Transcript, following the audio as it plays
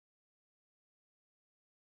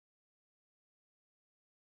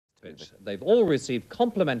They've all received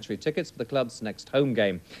complimentary tickets for the club's next home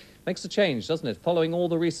game. Makes a change, doesn't it, following all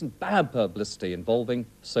the recent bad publicity involving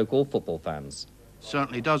so-called football fans?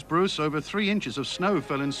 Certainly does, Bruce. Over 3 inches of snow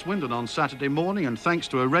fell in Swindon on Saturday morning, and thanks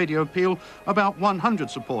to a radio appeal, about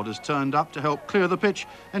 100 supporters turned up to help clear the pitch,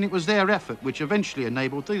 and it was their effort which eventually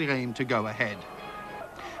enabled the game to go ahead.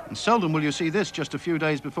 And seldom will you see this just a few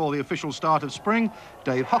days before the official start of spring.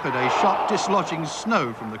 Dave Hockaday shot dislodging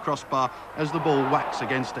snow from the crossbar as the ball whacks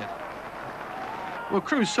against it. Well,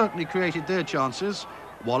 Crewe certainly created their chances.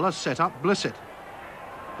 Waller set up Blissett,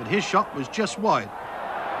 but his shot was just wide.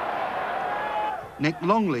 Nick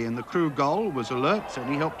Longley in the Crewe goal was alert,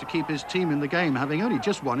 and he helped to keep his team in the game, having only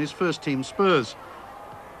just won his first team spurs.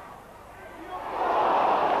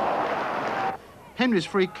 Henry's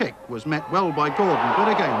free kick was met well by Gordon, but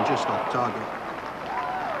again just off target.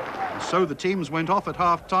 And so the teams went off at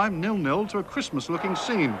half-time, 0-0 to a Christmas-looking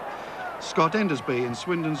scene. Scott Endersby in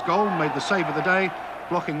Swindon's goal made the save of the day,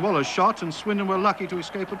 blocking Waller's shot, and Swindon were lucky to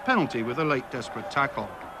escape a penalty with a late desperate tackle.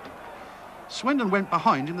 Swindon went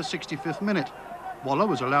behind in the 65th minute. Waller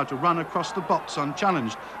was allowed to run across the box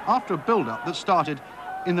unchallenged after a build-up that started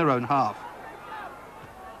in their own half.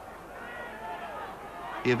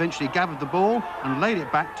 He eventually gathered the ball and laid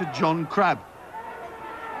it back to John Crabbe.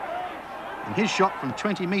 And his shot from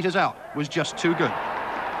 20 metres out was just too good.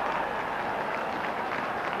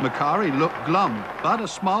 Macari looked glum, but a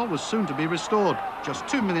smile was soon to be restored. Just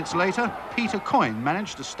 2 minutes later, Peter Coyne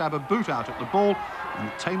managed to stab a boot out at the ball, and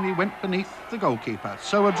it tamely went beneath the goalkeeper.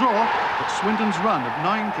 So a draw, but Swindon's run of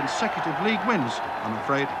 9 consecutive league wins, I'm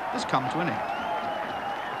afraid, has come to an end.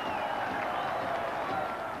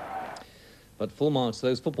 But full marks to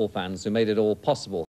those football fans who made it all possible.